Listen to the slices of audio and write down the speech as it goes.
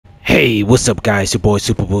Hey, what's up guys, your boy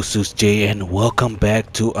Super Bowl Seuss J, and welcome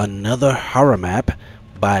back to another horror map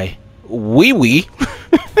by Wee Wee.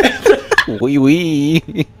 Wee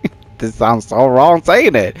Wee. This sounds so wrong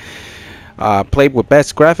saying it. Played with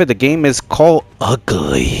best graphic. The game is called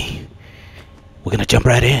Ugly. We're gonna jump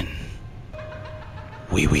right in.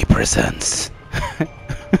 Wee Wee presents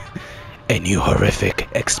a new horrific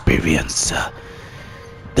experience.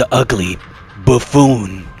 The Ugly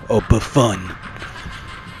Buffoon or Buffon.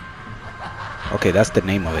 Okay, that's the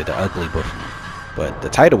name of it, the Ugly Buffoon. But the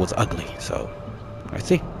title was Ugly, so let's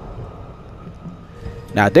see.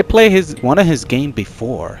 Now I did play one of his games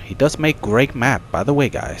before. He does make great map, by the way,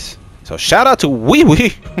 guys. So shout out to Wee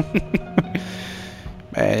Wee.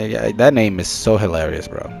 Man, yeah, that name is so hilarious,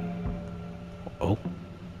 bro. Oh.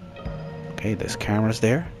 Okay, there's cameras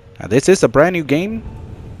there. Now this is a brand new game.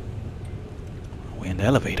 We're in the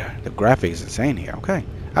elevator. The graphics is insane here. Okay.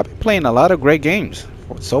 I've been playing a lot of great games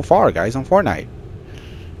so far, guys, on Fortnite.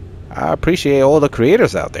 I appreciate all the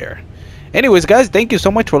creators out there. Anyways, guys, thank you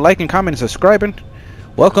so much for liking, commenting, and subscribing.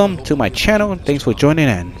 Welcome to my channel. Thanks for joining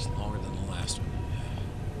in.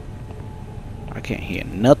 I can't hear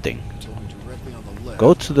nothing.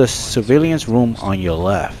 Go to the civilians room on your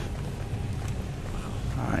left.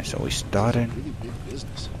 Alright, so we started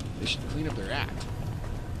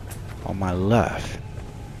on my left.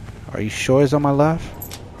 Are you sure it's on my left?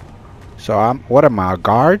 So what am I, a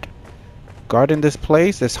guard? Guarding this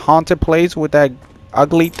place, this haunted place with that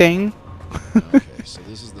ugly thing? Okay, so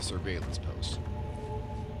this is the surveillance post.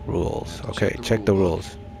 Rules. Okay, check the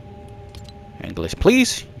rules. English,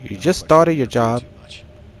 please. You just started your job.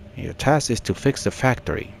 Your task is to fix the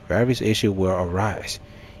factory. Various issues will arise.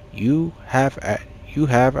 You have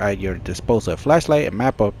at your disposal a flashlight, a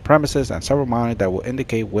map of premises, and several monitors that will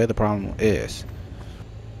indicate where the problem is.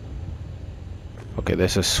 Okay,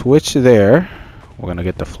 there's a switch there. We're gonna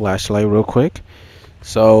get the flashlight real quick.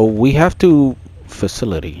 So we have to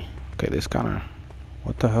facility. Okay, this kind of,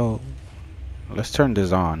 what the hell? Let's turn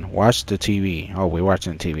this on. Watch the TV. Oh, we're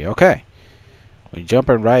watching TV. Okay, we're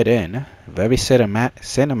jumping right in. Very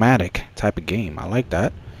cinematic type of game. I like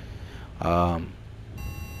that.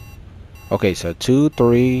 Okay, so 2,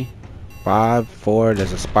 3, 5, 4.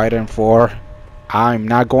 There's a spider in 4. I'm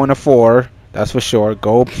not going to 4. That's for sure.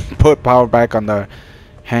 Go put power back on the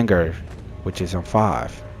hanger, which is on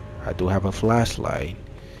 5. I do have a flashlight.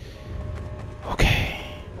 Okay.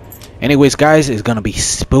 Anyways, guys, it's gonna be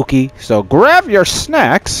spooky. So grab your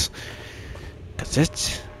snacks, cause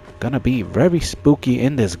it's gonna be very spooky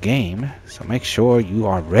in this game. So make sure you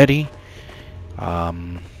are ready. I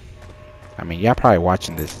mean, y'all probably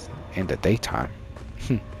watching this in the daytime.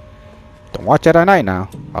 Don't watch it at night now.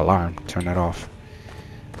 Alarm. Turn it off.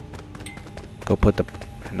 Go put the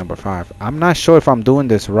number 5. I'm not sure if I'm doing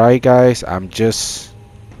this right, guys. I'm just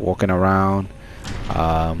walking around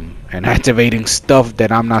and activating stuff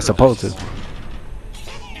that I'm not supposed to.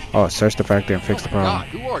 Oh, search the factory and fix the problem.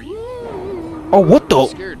 Who are you? Oh, what the?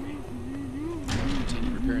 Scared me.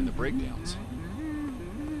 Continue repairing the breakdowns.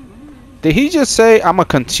 Did he just say I'm gonna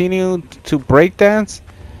continue to breakdance?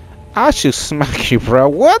 I should smack you, bro.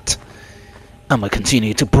 What? I'm gonna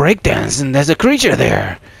continue to breakdance and there's a creature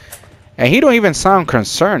there. And he don't even sound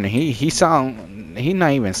concerned. He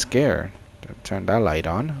not even scared. Turn that light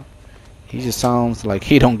on. He just sounds like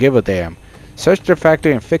he don't give a damn. Search the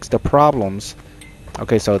factory and fix the problems.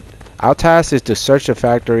 Okay, so our task is to search the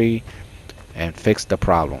factory and fix the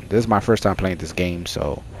problem. This is my first time playing this game,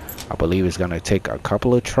 so I believe it's gonna take a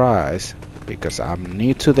couple of tries because I'm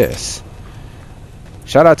new to this.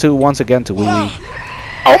 Shout out to once again to Wee Wee.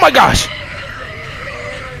 Oh my gosh!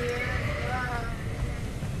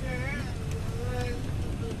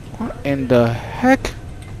 What in the heck?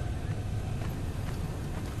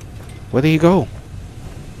 Where did he go?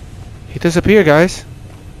 He disappeared, guys.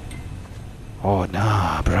 Oh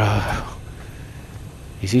nah, bro.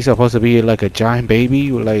 Is he supposed to be like a giant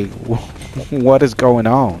baby? Like, what is going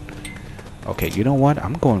on? Okay, you know what?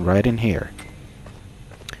 I'm going right in here.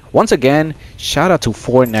 Once again, shout out to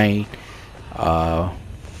Fortnite.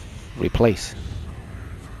 Replace.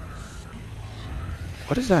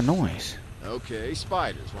 What is that noise? Okay,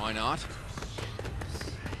 spiders. Why not?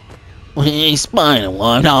 Hey, spider,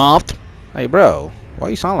 why not? Hey, bro. Why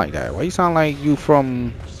you sound like that? Why you sound like you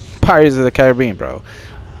from Pirates of the Caribbean, bro?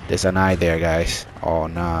 There's an eye there, guys. Oh,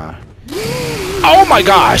 nah. Oh, my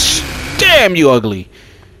gosh. Damn, you ugly.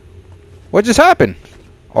 What just happened?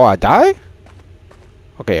 Oh, I died?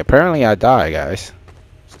 Okay, apparently I died, guys.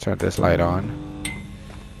 Let's turn this light on.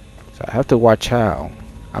 So I have to watch out.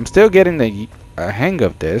 I'm still getting the hang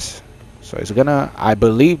of this. So it's gonna, I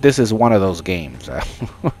believe this is one of those games.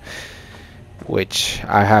 which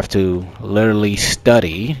I have to literally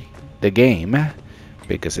study the game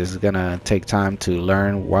because it's gonna take time to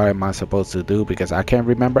learn what am I supposed to do because I can't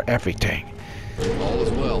remember everything. All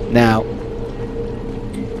is well. Now,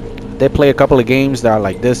 they play a couple of games that are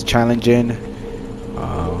like this, challenging.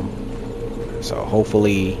 So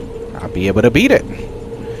hopefully I'll be able to beat it.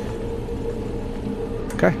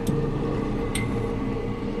 Okay.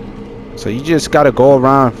 So you just gotta go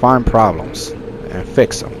around and find problems and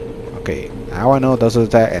fix them. Okay, now I know those are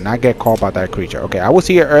that, and I get caught by that creature. Okay, I was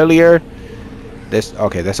here earlier. This,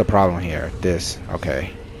 okay, there's a problem here. This,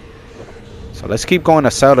 okay. So let's keep going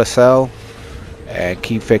to cell and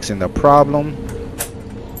keep fixing the problem.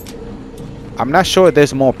 I'm not sure if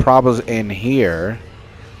there's more problems in here.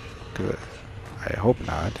 I hope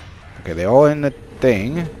not. Okay, they're all in the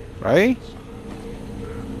thing, right?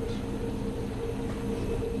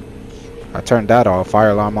 I turned that off, fire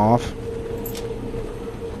alarm off.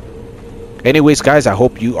 Anyways, guys, I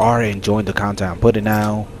hope you are enjoying the content I'm putting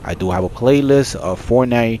out. I do have a playlist of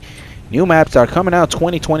Fortnite new maps that are coming out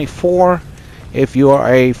 2024. If you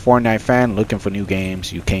are a Fortnite fan looking for new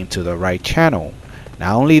games, you came to the right channel.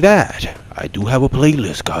 Not only that, I do have a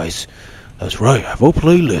playlist, guys. That's right, I have a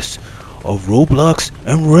playlist of Roblox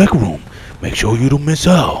and Rec Room. Make sure you don't miss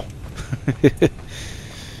out.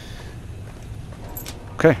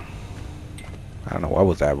 Okay. I don't know what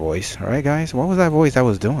was that voice, alright guys? What was that voice I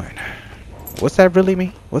was doing? What's that really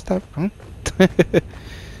me? What's that?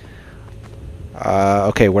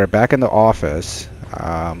 Okay, we're back in the office.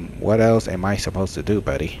 What else am I supposed to do,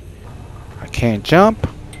 buddy? I can't jump.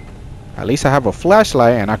 At least I have a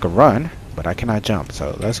flashlight and I can run, but I cannot jump.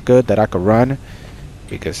 So that's good that I can run.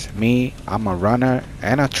 Because I'm a runner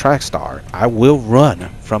and a track star. I will run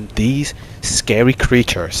from these scary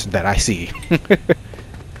creatures that I see.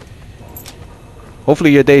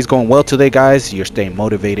 Hopefully your day is going well today, guys. You're staying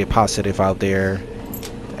motivated, positive out there.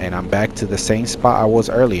 And I'm back to the same spot I was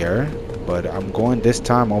earlier. But I'm going this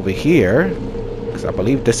time over here. Because I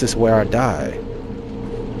believe this is where I die.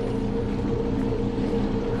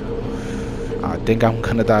 I think I'm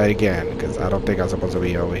going to die again. Because I don't think I'm supposed to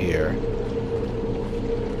be over here.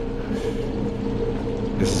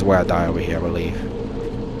 This is where I die over here, I believe.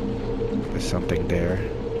 There's something there.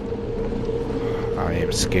 I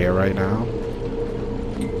am scared right now.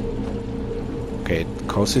 Okay,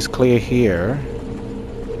 coast is clear here.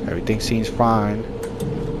 Everything seems fine.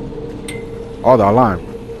 Oh, the alarm.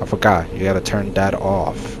 I forgot. You gotta turn that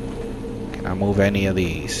off. Can I move any of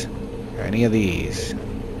these? Any of these?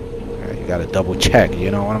 You gotta double check,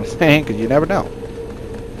 you know what I'm saying? Because you never know.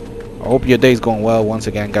 I hope your day's going well once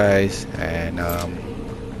again, guys. And,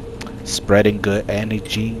 spreading good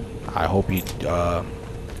energy. I hope you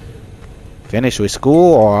finish with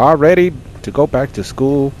school or are ready to go back to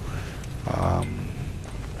school.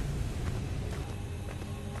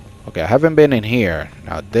 Okay, I haven't been in here.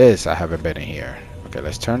 Now this, I haven't been in here. Okay,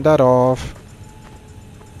 let's turn that off.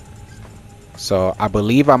 So I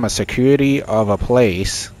believe I'm a security of a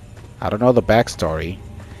place. I don't know the backstory.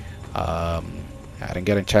 I didn't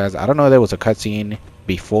get a chance. I don't know if there was a cutscene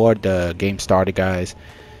before the game started, guys.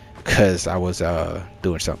 Because I was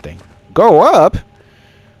doing something. Go up?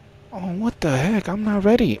 Oh, what the heck? I'm not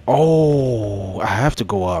ready. Oh, I have to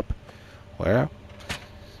go up. Where?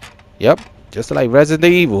 Yep, just like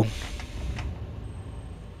Resident Evil.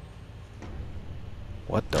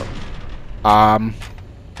 What the?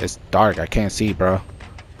 It's dark. I can't see, bro.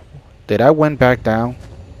 Did I went back down?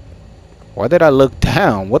 Why did I look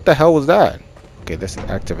down? What the hell was that? Okay, let's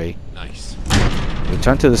activate. Nice.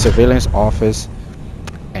 Return to the surveillance office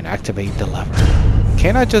and activate the lever.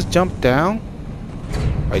 Can I just jump down?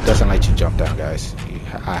 Oh, it doesn't let you jump down, guys.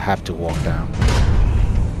 I have to walk down.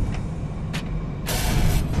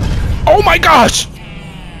 Oh my gosh!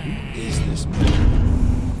 Who is this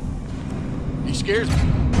man? He scares me.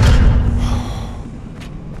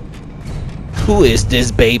 Who is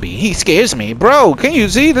this baby? He scares me. Bro, can you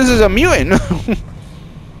see? This is a mutant.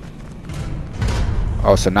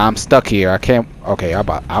 Oh, so now I'm stuck here. I can't... Okay, I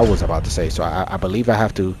was about to say. So I believe I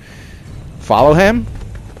have to follow him.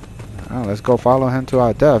 Oh, let's go follow him to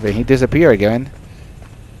our death. And he disappeared again.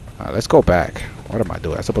 Let's go back. What am I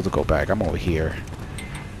doing? I'm supposed to go back. I'm over here.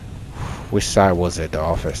 Which side was it? The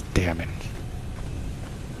office. Damn it.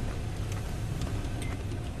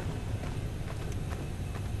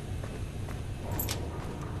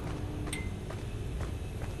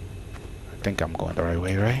 I think I'm going the right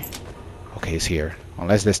way, right? Okay, it's here.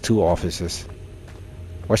 Unless there's two offices.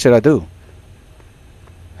 What should I do?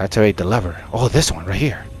 Activate the lever. Oh, this one right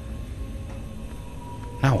here.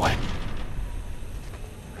 Now what?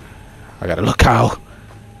 I gotta look out.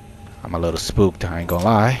 I'm a little spooked, I ain't gonna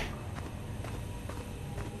lie.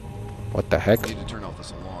 What the heck? I need to turn off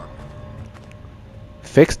this alarm.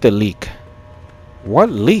 Fix the leak. What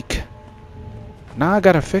leak? Now I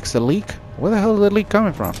gotta fix the leak? Where the hell is the leak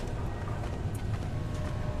coming from?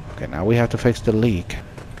 Okay, now we have to fix the leak.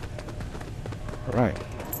 Alright.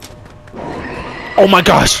 Oh my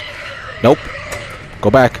gosh! Nope.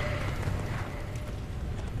 Go back.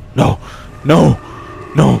 No. No.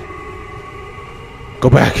 No. Go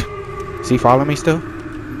back. Is he following me still?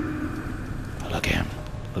 Oh, look at him.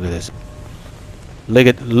 Look at this.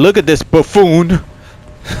 Look at this buffoon.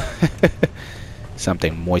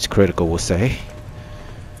 Something Moist Critical will say.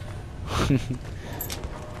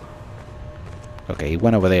 Okay, he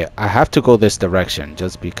went over there. I have to go this direction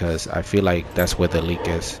just because I feel like that's where the leak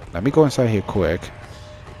is. Let me go inside here quick.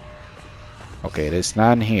 Okay, it's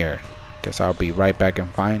not in here. Guess I'll be right back and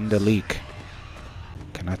find the leak.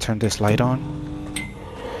 Can I turn this light on?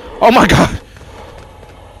 Oh my god!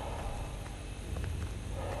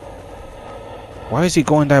 Why is he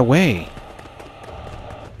going that way?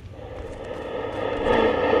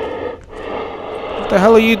 What the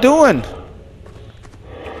hell are you doing?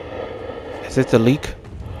 Is it the leak?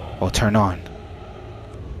 Oh, turn on.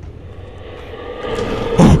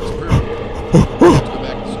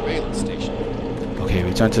 Okay,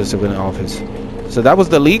 return to the civilian office. So that was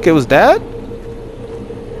the leak? It was that?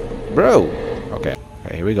 Bro. Okay.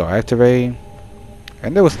 Okay, here we go. Activate.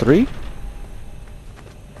 And there was 3?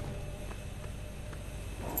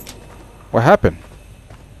 What happened?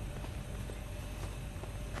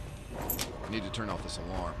 I need to turn off this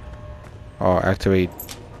alarm. Oh, activate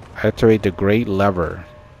the great lever.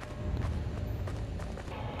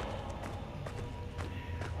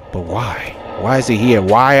 But why? Why is he here?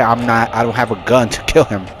 Why I don't have a gun to kill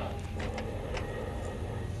him.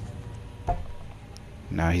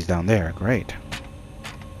 Now he's down there. Great.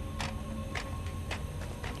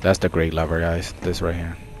 That's the great lever, guys. This right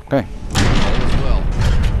here. Okay. Well,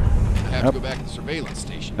 I have to go back to the surveillance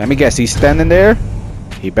station. Let me guess. He's standing there?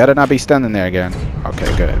 He better not be standing there again.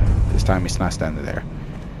 Okay, good. This time he's not standing there.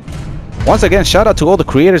 Once again, shout out to all the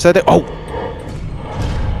creators out there. Oh!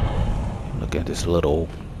 Look at this little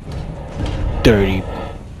dirty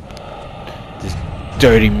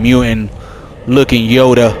mutant looking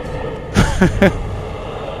Yoda.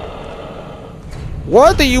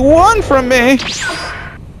 What do you want from me?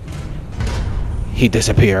 He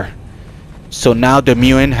disappeared. So now the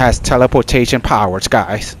mutant has teleportation powers,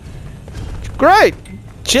 guys. Great!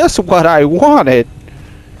 Just what I wanted.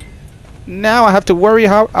 Now I have to worry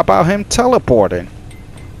about him teleporting.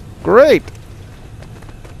 Great.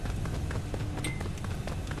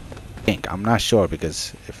 I'm not sure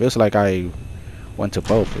because it feels like I went to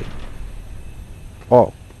both.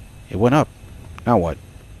 Oh, it went up. Now what?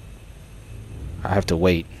 I have to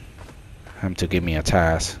wait him to give me a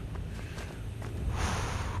task.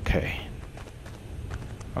 Okay.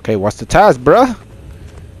 Okay, what's the task, bruh?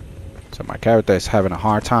 So my character is having a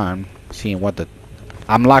hard time seeing what the...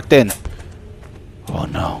 I'm locked in. Oh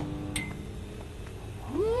no.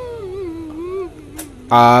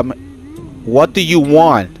 What do you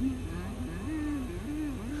want?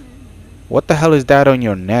 What the hell is that on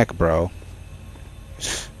your neck, bro?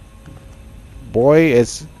 Boy,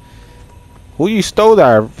 it's... Who you stole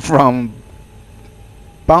that from?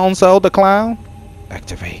 Bounce-O the Clown?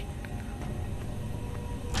 Activate.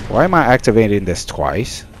 Why am I activating this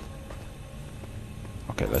twice?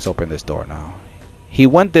 Okay, let's open this door now. He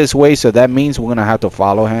went this way, so that means we're gonna have to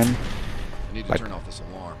follow him. I need to turn off this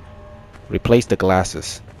alarm. Replace the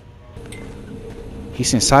glasses.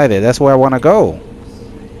 He's inside there. That's where I want to go.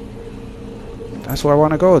 That's where I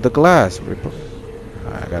want to go. The glass.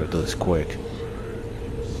 I gotta do this quick.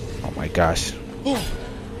 Oh my gosh.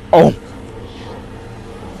 Oh.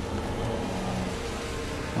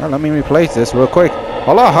 Well, let me replace this real quick.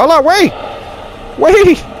 Hold on, wait.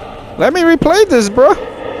 Let me replace this, bro.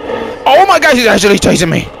 Oh my gosh, he's actually chasing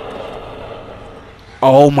me.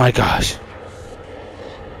 Oh my gosh.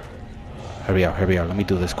 Hurry up. Let me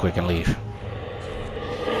do this quick and leave.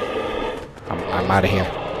 I'm out of here.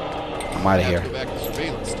 I'm out of here. Go back to the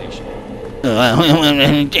surveillance station.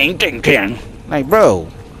 Like, bro,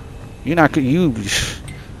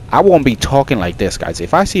 I won't be talking like this, guys.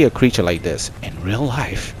 If I see a creature like this in real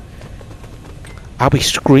life, I'll be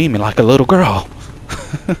screaming like a little girl.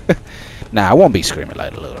 Nah, I won't be screaming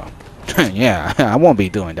like a little. Yeah, I won't be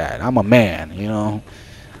doing that. I'm a man, you know.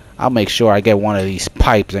 I'll make sure I get one of these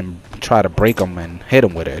pipes and try to break them and hit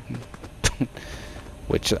them with it.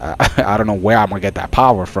 Which I don't know where I'm gonna get that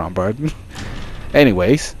power from, but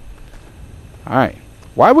anyways. Alright.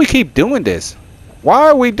 Why we keep doing this? Why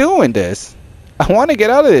are we doing this? I want to get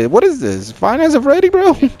out of it. What is this? Finance of ready,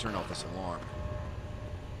 bro? Turn off this alarm.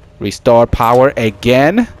 Restore power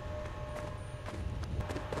again.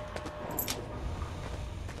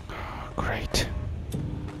 Great.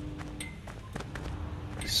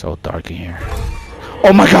 So dark in here.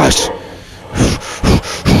 Oh my gosh!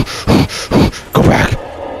 Go back.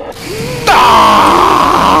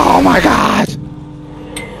 Oh my god!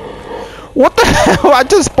 What the hell? I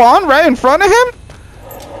just spawned right in front of him?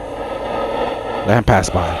 Let him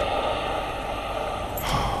pass by.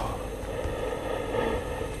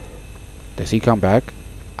 Does he come back?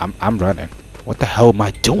 I'm running. What the hell am I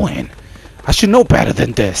doing? I should know better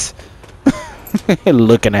than this.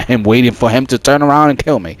 Looking at him, waiting for him to turn around and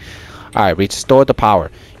kill me. Alright, restore the power.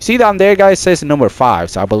 See down there, guys, says number 5.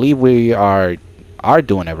 So I believe we are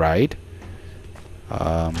doing it right.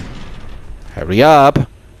 Hurry up.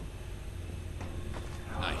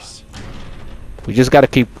 Nice. We just gotta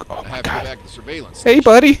keep. Oh I my have to go god. back to surveillance. Hey,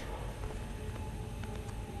 buddy.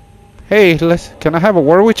 Hey, can I have a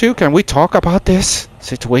word with you? Can we talk about this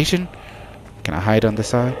situation? Can I hide on the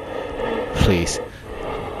side? Please.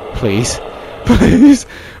 Please. Please.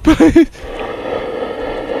 Please.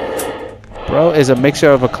 Bro is a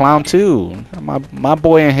mixture of a clown too. My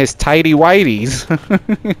boy in his tidy whities.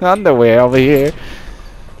 Underwear over here.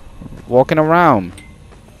 Walking around.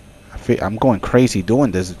 I'm going crazy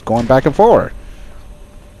doing this. Going back and forth.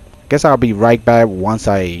 Guess I'll be right back once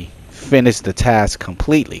I finish the task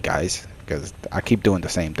completely, guys, because I keep doing the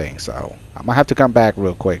same thing. So I'm gonna have to come back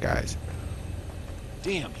real quick, guys.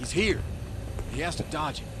 Damn, he's here. He has to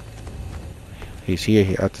dodge him. He's here.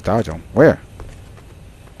 He has to dodge him. Where?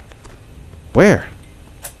 Where?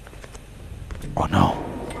 Oh no!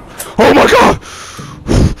 Oh my god!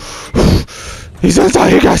 He's inside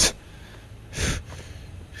here, guys.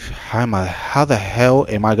 How the hell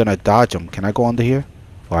am I gonna dodge him? Can I go under here?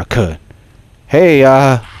 Oh, I could. Hey,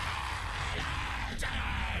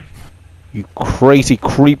 you crazy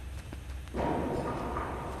creep.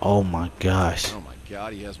 Oh my gosh. Oh my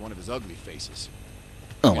god, he has one of his ugly faces.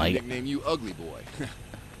 Oh I my god. nickname you Ugly Boy.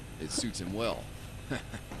 It suits him well.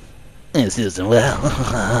 This isn't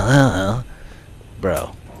well.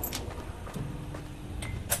 Bro.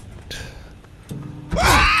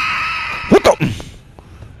 What the?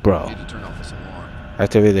 Bro. Need to turn off this alarm.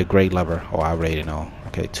 Activate the great lever. Oh, I already know.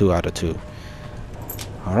 Okay, 2 out of 2.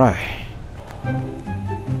 Alright.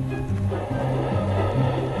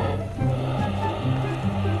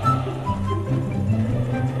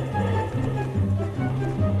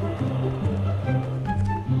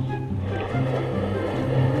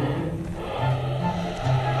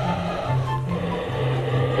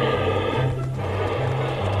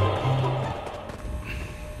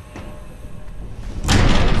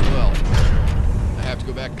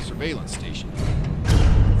 Go back to the surveillance station.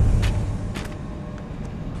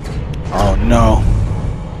 Oh no.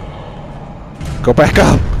 Go back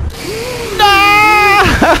up.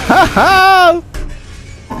 No!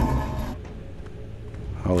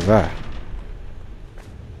 What was that?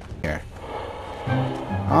 Here.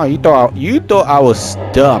 Oh, you thought I was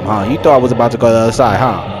dumb, huh? You thought I was about to go to the other side,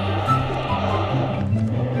 huh?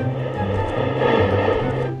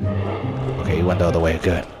 Okay, you went the other way.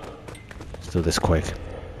 Good. Let's do this quick.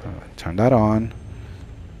 Turn that on.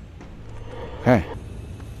 Okay.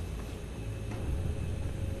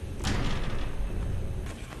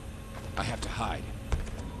 I have to hide.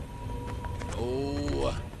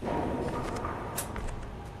 Oh.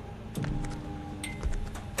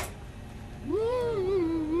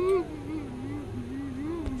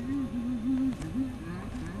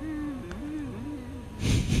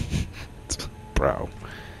 Bro.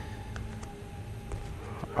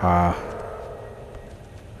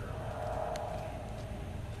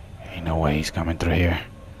 Ain't no way he's coming through here.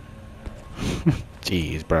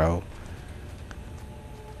 Jeez, bro.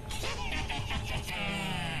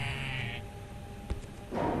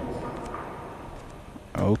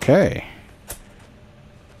 Okay.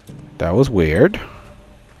 That was weird.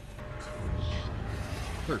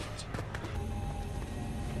 Perfect.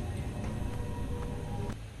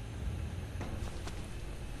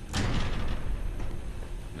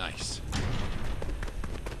 Nice.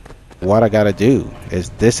 What I gotta do is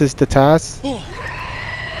this is the task.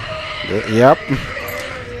 Yep.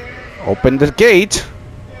 Open the gate.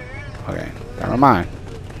 Okay, never mind.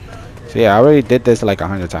 So yeah, I already did this like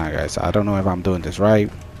 100 times, guys. I don't know if I'm doing this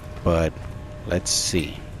right, but let's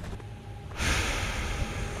see.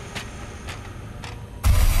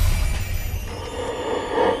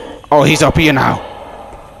 Oh, he's up here now.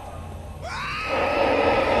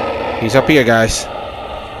 He's up here, guys.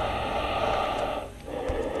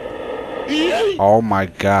 Oh my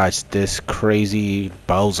gosh, this crazy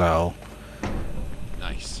bozo.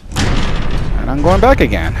 Nice. And I'm going back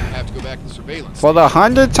again. I have to go back to the surveillance. For the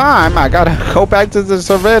 100th time, I gotta go back to the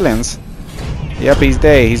surveillance. Yep, he's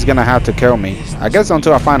dead. He's gonna have to kill me. I guess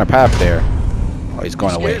until I find a path there. Oh, he's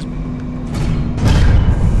going away.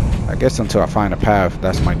 I guess until I find a path,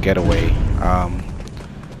 that's my getaway.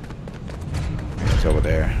 He's over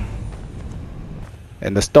there.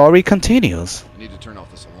 And the story continues. I need to turn off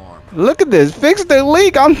this alarm. Look at this. Fix the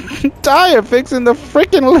leak. I'm tired of fixing the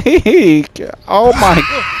freaking leak. Oh my.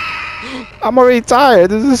 I'm already tired.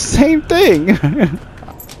 This is the same thing.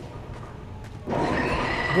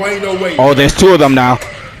 Boy, ain't no way. Oh, there's two of them now.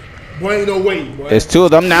 Boy, ain't no way, boy. There's two of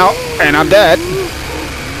them now, and I'm dead.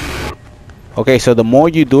 Okay, so the more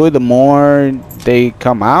you do it, the more they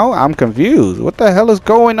come out. I'm confused. What the hell is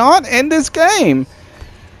going on in this game?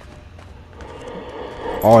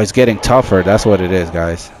 Oh, it's getting tougher. That's what it is,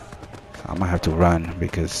 guys. So I'm gonna have to run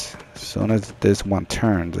because as soon as this one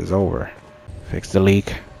turns, it's over. Fix the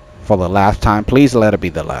leak for the last time. Please let it be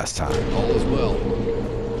the last time. All is well.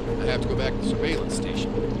 I have to go back to the surveillance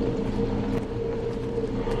station.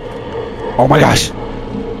 Oh my gosh.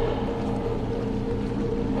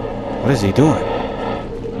 What is he doing?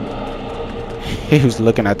 He was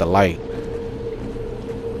looking at the light.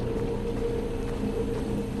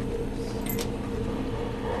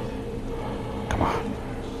 Come on.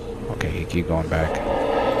 Okay, keep going back.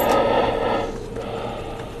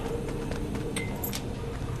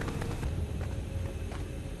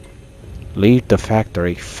 Leave the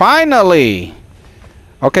factory. Finally!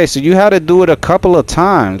 Okay, so you had to do it a couple of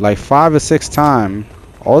times, like 5 or 6 times.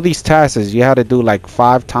 All these tasks you had to do like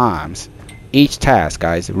 5 times. Each task,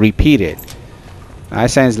 guys. Repeat it. Now it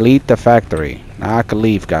says leave the factory. Now I can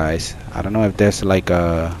leave, guys. I don't know if there's like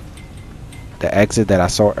the exit that I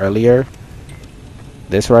saw earlier.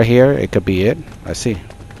 This right here, it could be it. Let's see.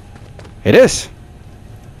 It is.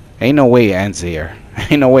 Ain't no way it ends here.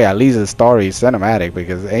 Ain't no way. At least the story is cinematic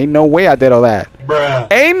because ain't no way I did all that.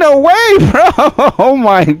 Bruh. Ain't no way, bro. Oh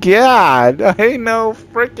my god. Ain't no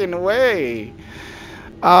freaking way.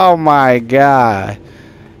 Oh my god.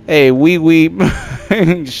 Hey, we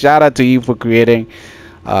shout out to you for creating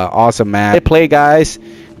awesome map. Play, guys.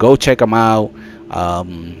 Go check them out.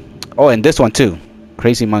 Oh, and this one too.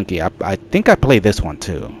 Crazy Monkey. I think I played this one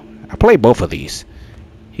too. I played both of these.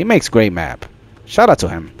 He makes great map. Shout out to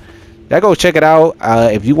him. Yeah, go check it out.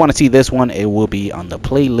 If you want to see this one, it will be on the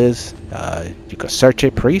playlist. You can search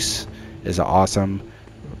it. Priest is an awesome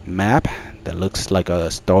map that looks like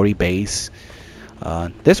a story base.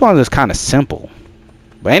 This one is kind of simple.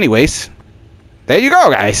 But anyways, there you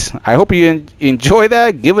go, guys. I hope you enjoy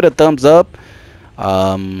that. Give it a thumbs up.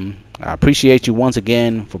 I appreciate you once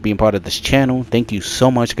again for being part of this channel. Thank you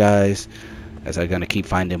so much, guys, as I'm going to keep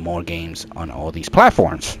finding more games on all these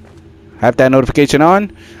platforms. Have that notification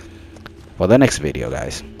on for the next video,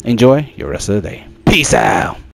 guys. Enjoy your rest of the day. Peace out.